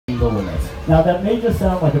the limit. Now that may just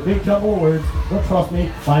sound like a big jumble of words, but trust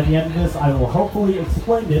me, by the end of this I will hopefully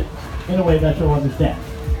explain it in a way that you'll understand.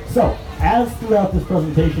 So, as throughout this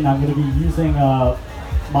presentation I'm going to be using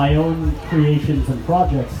my own creations and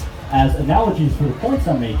projects as analogies for the points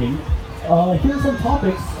I'm making, here's some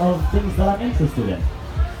topics of things that I'm interested in.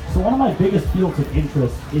 So one of my biggest fields of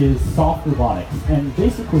interest is soft robotics, and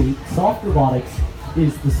basically soft robotics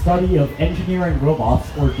is the study of engineering robots,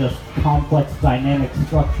 or just complex dynamic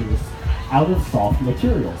structures, out of soft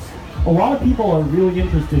materials. A lot of people are really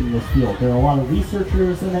interested in this field. There are a lot of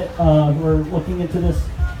researchers in it who are looking into this.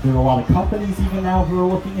 There are a lot of companies even now who are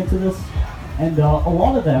looking into this. And a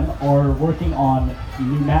lot of them are working on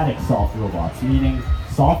pneumatic soft robots, meaning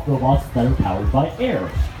soft robots that are powered by air.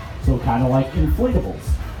 So kind of like inflatables.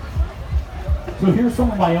 So here's some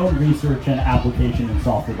of my own research and application in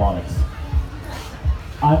soft robotics.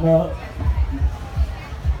 I'm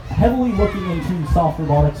heavily looking into soft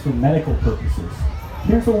robotics for medical purposes.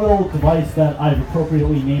 Here's a little device that I've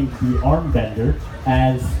appropriately named the arm bender,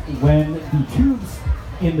 as when the tubes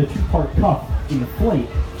in the two-part cuff inflate,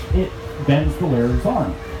 it bends the wearer's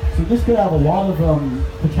arm. So this could have a lot of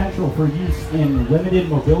potential for use in limited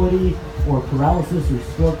mobility, or paralysis or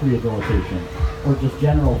stroke rehabilitation, or just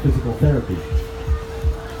general physical therapy.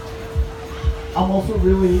 I'm also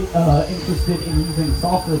really interested in using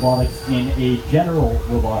soft robotics in a general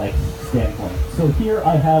robotics standpoint. So here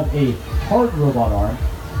I have a hard robot arm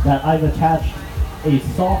that I've attached a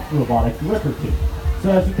soft robotic gripper to.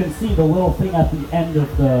 So as you can see, the little thing at the end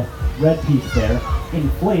of the red piece there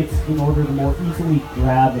inflates in order to more easily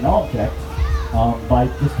grab an object by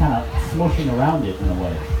just kind of smushing around it in a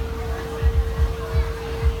way.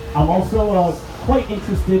 I'm also quite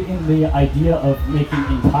interested in the idea of making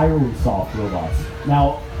entirely soft robots.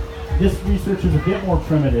 Now, this research is a bit more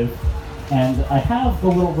primitive, and I have the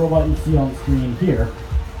little robot you see on screen here,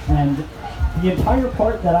 and the entire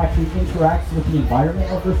part that actually interacts with the environment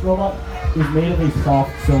of this robot is made of a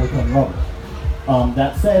soft silicone rubber.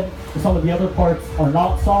 That said, some of the other parts are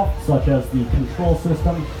not soft, such as the control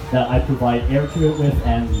system that I provide air to it with,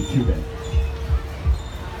 and the tubing.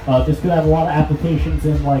 This could have a lot of applications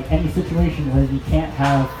in like any situation where you can't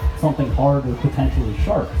have something hard or potentially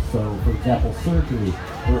sharp. So, for example, surgery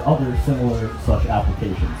or other similar such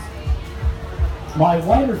applications. My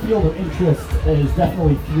wider field of interest is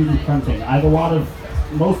definitely 3D printing. I have a lot of,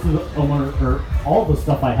 most of the, or all the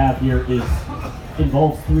stuff I have here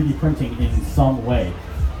involves 3D printing in some way.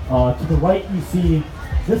 To the right you see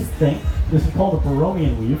this thing. This is called a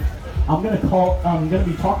Baromean weave. I'm going to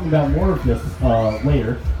be talking about more of this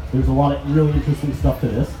later. There's a lot of really interesting stuff to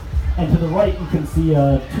this. And to the right you can see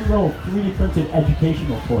two little 3D printed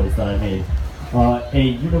educational toys that I made. A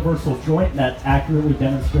universal joint that accurately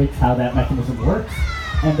demonstrates how that mechanism works,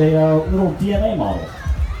 and a little DNA model.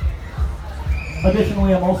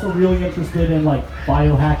 Additionally, I'm also really interested in like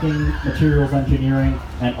biohacking, materials engineering,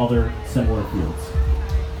 and other similar fields.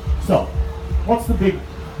 So, what's the big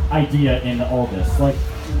idea in all this? Like,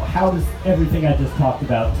 how does everything I just talked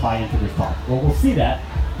about tie into this talk? Well, we'll see that,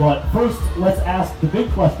 but first, let's ask the big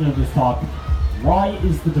question of this talk: why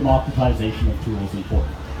is the democratization of tools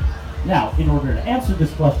important? Now, in order to answer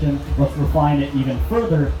this question, let's refine it even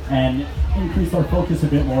further and increase our focus a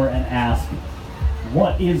bit more and ask,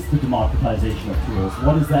 what is the democratization of tools?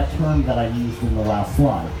 What is that term that I used in the last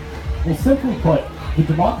slide? Well, simply put, the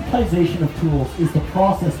democratization of tools is the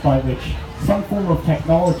process by which some form of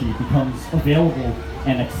technology becomes available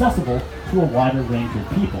and accessible to a wider range of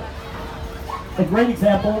people. A great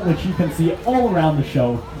example, which you can see all around the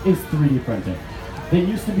show, is 3D printing. They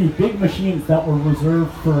used to be big machines that were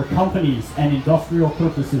reserved for companies and industrial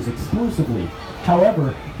purposes exclusively.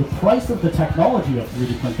 However, the price of the technology of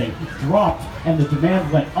 3D printing dropped and the demand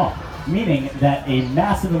went up, meaning that a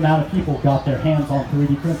massive amount of people got their hands on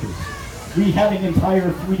 3D printers. We have an entire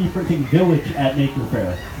 3D printing village at Maker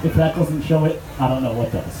Faire. If that doesn't show it, I don't know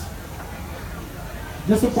what does.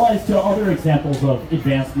 This applies to other examples of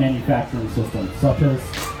advanced manufacturing systems, such as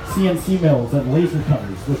CNC mills and laser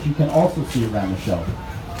cutters, which you can also see around the show.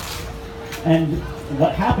 And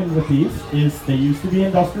what happened with these is they used to be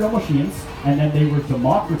industrial machines, and then they were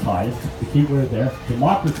democratized, the key word there,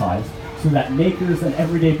 democratized, so that makers and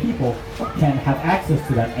everyday people can have access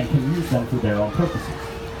to them and can use them for their own purposes.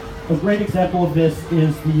 A great example of this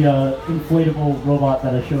is the inflatable robot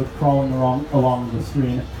that I showed crawling along the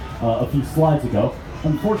screen a few slides ago.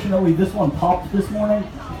 Unfortunately, this one popped this morning,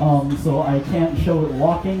 so I can't show it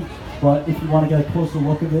walking, but if you want to get a closer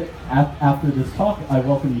look at it after this talk, I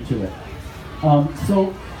welcome you to it.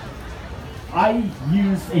 So I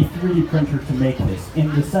used a 3D printer to make this,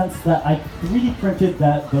 in the sense that I 3D printed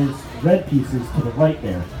those red pieces to the right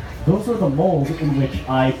there. those are the molds in which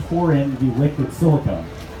I pour in the liquid silicone.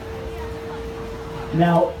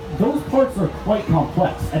 Now, those parts are quite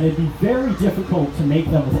complex, and it'd be very difficult to make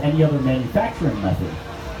them with any other manufacturing method,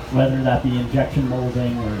 whether that be injection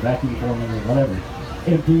molding or vacuum forming or whatever.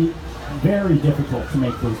 It'd be very difficult to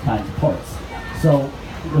make those kinds of parts. So,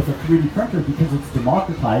 with a 3D printer, because it's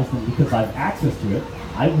democratized and because I have access to it,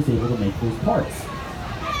 I was able to make those parts.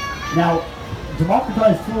 Now,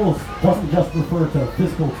 democratized tools doesn't just refer to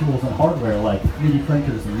physical tools and hardware like 3D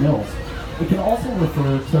printers and mills. It can also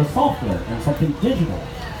refer to software and something digital.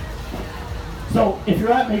 So if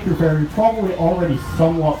you're at Maker Faire, you're probably already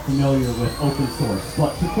somewhat familiar with open source.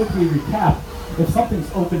 But to quickly recap, if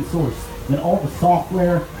something's open source, then all the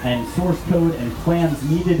software and source code and plans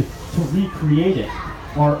needed to recreate it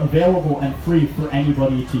are available and free for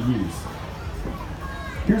anybody to use.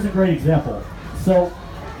 Here's a great example. So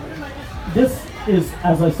this is,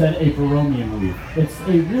 as I said, a Baromean weave. It's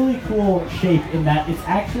a really cool shape in that it's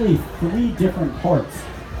actually 3 different parts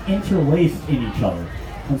interlaced in each other.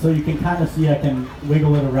 And so you can kind of see, I can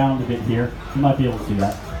wiggle it around a bit here. You might be able to see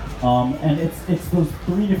that. And it's those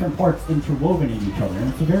 3 different parts interwoven in each other.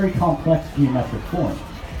 And it's a very complex geometric form.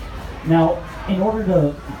 Now, in order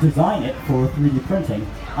to design it for 3D printing,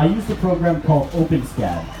 I used a program called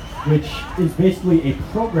OpenSCAD, which is basically a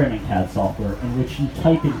programming CAD software in which you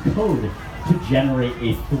type in code to generate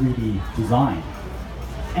a 3D design.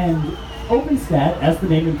 And OpenSCAD, as the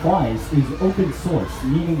name implies, is open source,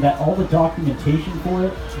 meaning that all the documentation for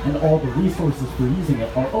it and all the resources for using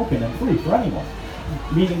it are open and free for anyone.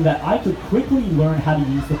 Meaning that I could quickly learn how to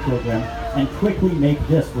use the program and quickly make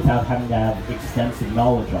this without having to have extensive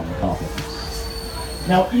knowledge on the topic.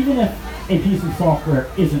 Now, even if a piece of software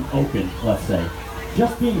isn't open, let's say,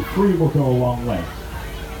 just being free will go a long way.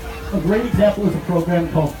 A great example is a program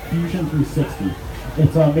called Fusion 360.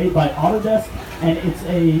 It's made by Autodesk, and it's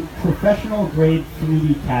a professional-grade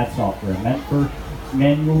 3D CAD software meant for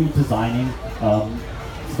manually designing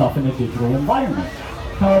stuff in a digital environment.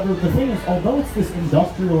 However, the thing is, although it's this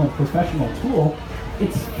industrial and professional tool,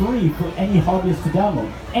 it's free for any hobbyist to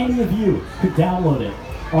download. Any of you could download it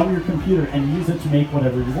on your computer and use it to make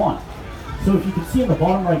whatever you want. So if you can see in the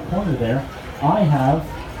bottom right corner there, I have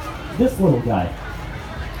this little guy.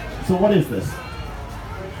 So what is this?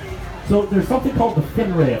 So there's something called the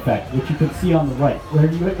fin ray effect, which you can see on the right, where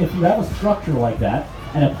if you have a structure like that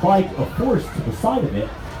and apply a force to the side of it,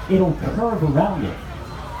 it'll curve around it.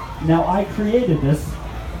 Now I created this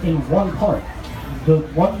in one part. The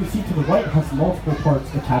one you see to the right has multiple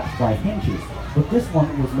parts attached by hinges, but this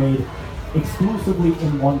one was made exclusively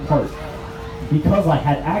in one part. Because I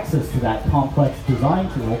had access to that complex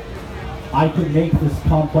design tool, I could make this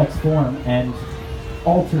complex form and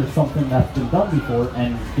alter something that's been done before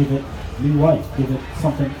and give it new life, give it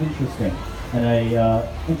something interesting, and a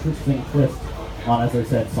interesting twist on, as I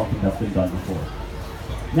said, something that's been done before.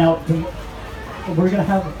 Now, we're going to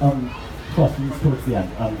have questions towards the end.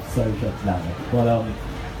 I'm sorry to shut it down, but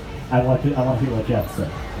I want to hear what you have to say.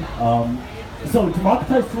 So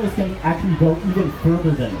democratized tools can actually go even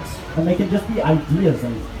further than this, and they can just be ideas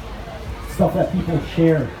and stuff that people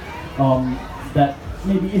share that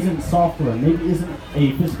maybe isn't software, maybe isn't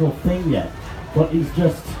a physical thing yet, but is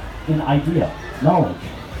just an idea, knowledge.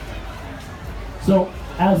 So,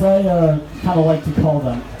 as I kind of like to call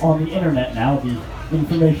them, on the internet now, the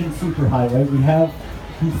information superhighway, we have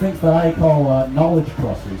these things that I call knowledge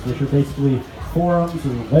clusters, which are basically forums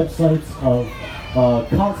or websites of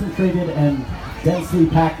concentrated and densely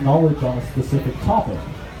packed knowledge on a specific topic.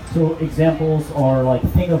 So examples are like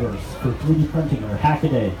Thingiverse for 3D printing, or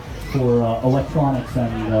Hackaday for electronics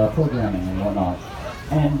and programming and whatnot.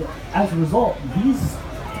 And as a result, these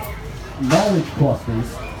knowledge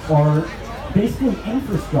clusters are basically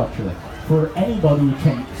infrastructure for anybody who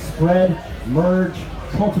can spread, merge,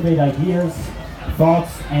 cultivate ideas,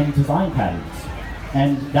 thoughts, and design patterns.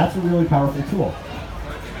 And that's a really powerful tool.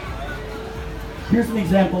 Here's an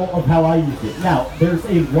example of how I used it. Now, there's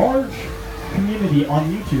a large community on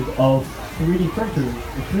YouTube of 3D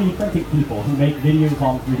printing people who make videos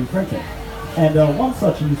on 3D printing. And one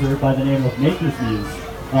such user by the name of Maker's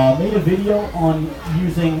Muse made a video on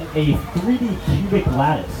using a 3D cubic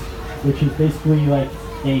lattice, which is basically like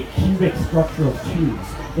a cubic structure of tubes,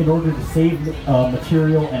 in order to save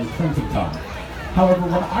material and printing time. However,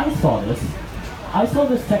 when I saw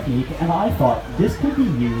this technique, and I thought this could be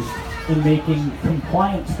used in making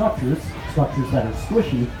compliant structures that are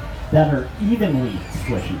squishy, that are evenly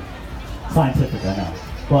squishy. Scientific, I know.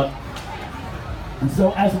 But, and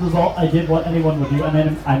so as a result, I did what anyone would do, and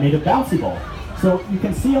then I made a bouncy ball. So you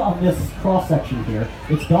can see on this cross-section here,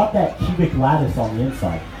 it's got that cubic lattice on the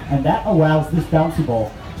inside, and that allows this bouncy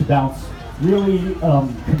ball to bounce really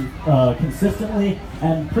consistently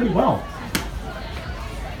and pretty well.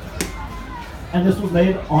 And this was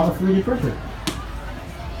made on a 3D printer.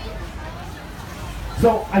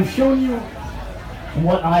 So I've shown you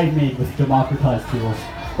what I've made with democratized tools,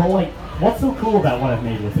 but like, what's so cool about what I've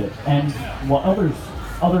made with it, and what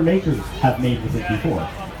other makers have made with it before?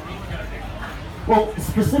 Well,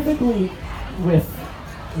 specifically with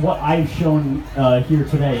what I've shown here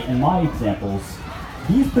today in my examples,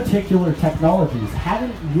 these particular technologies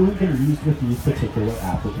haven't really been used with these particular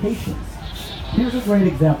applications. Here's a great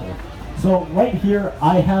example. So right here,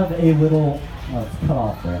 I have a little, it's cut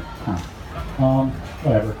off there,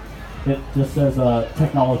 whatever. It just says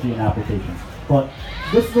technology and applications. But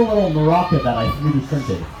this is a little maraca that I 3D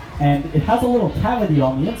printed. And it has a little cavity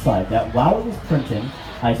on the inside that while it was printing,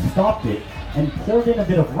 I stopped it and poured in a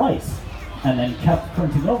bit of rice and then kept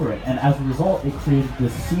printing over it. And as a result, it created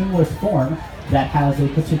this seamless form that has a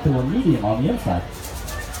particular medium on the inside.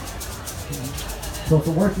 So it's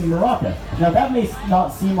a working maraca. Now that may not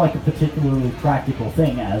seem like a particularly practical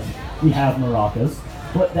thing, as we have maracas,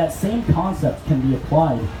 but that same concept can be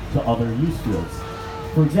applied to other use fields.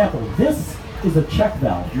 For example, this is a check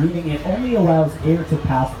valve, meaning it only allows air to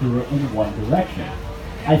pass through it in one direction.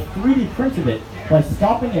 I 3D printed it by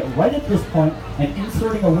stopping it right at this point and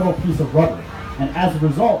inserting a little piece of rubber. And as a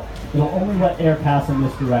result, it'll only let air pass in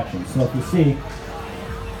this direction. So if you see,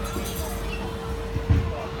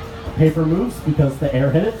 paper moves because the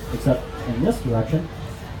air hit it, except in this direction,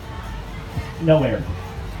 no air.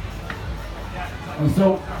 And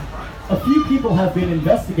so a few people have been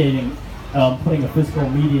investigating putting a physical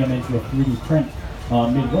medium into a 3D print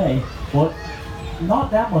midway, but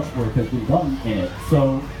not that much work has been done in it.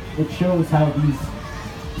 So it shows how these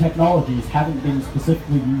technologies haven't been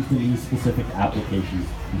specifically used in these specific applications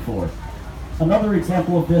before. Another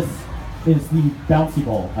example of this is the bouncy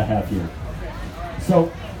ball I have here.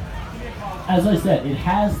 So, as I said, it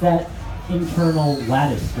has that internal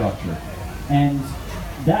lattice structure, and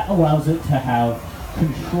that allows it to have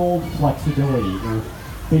controlled flexibility, or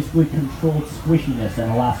basically controlled squishiness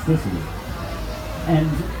and elasticity. And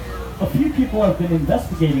a few people have been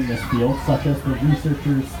investigating this field, such as the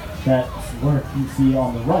researchers that work you see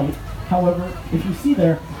on the right. However, if you see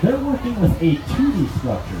there, they're working with a 2D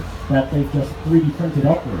structure that they've just 3D printed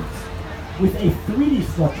upwards. With a 3D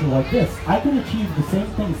structure like this, I can achieve the same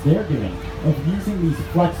things they're doing, of using these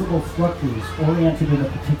flexible structures oriented in a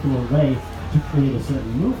particular way to create a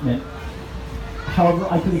certain movement. However,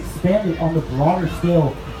 I could expand it on the broader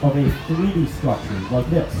scale of a 3D structure like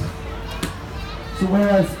this. So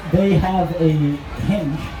whereas they have a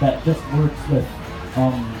hinge that just works with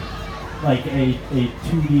like a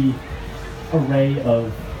 2D array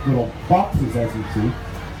of little boxes, as you see,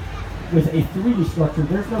 with a 3D structure,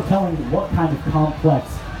 there's no telling what kind of complex,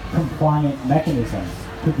 compliant mechanisms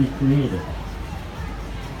could be created.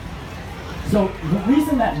 So the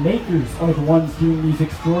reason that makers are the ones doing these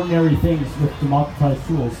extraordinary things with democratized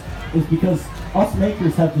tools is because us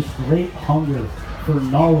makers have this great hunger for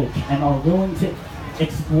knowledge and are willing to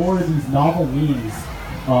explore these novel means,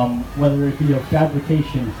 whether it be of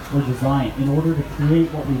fabrication or design, in order to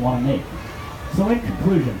create what we want to make. So in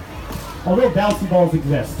conclusion, although bouncy balls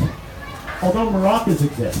exist, although maracas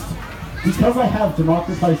exist, because I have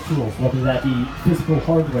democratized tools, whether that be physical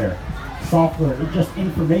hardware, software, or just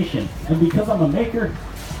information, and because I'm a maker,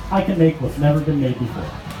 I can make what's never been made before.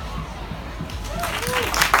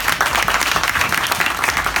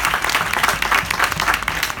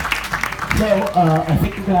 So I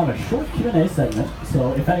think we're going to have a short Q&A segment,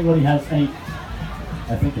 so if anybody has any,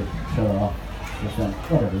 I think it shut off, just then,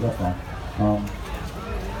 whatever, that's fine.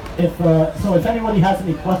 So if anybody has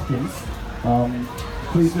any questions,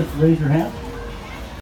 please just raise your hand.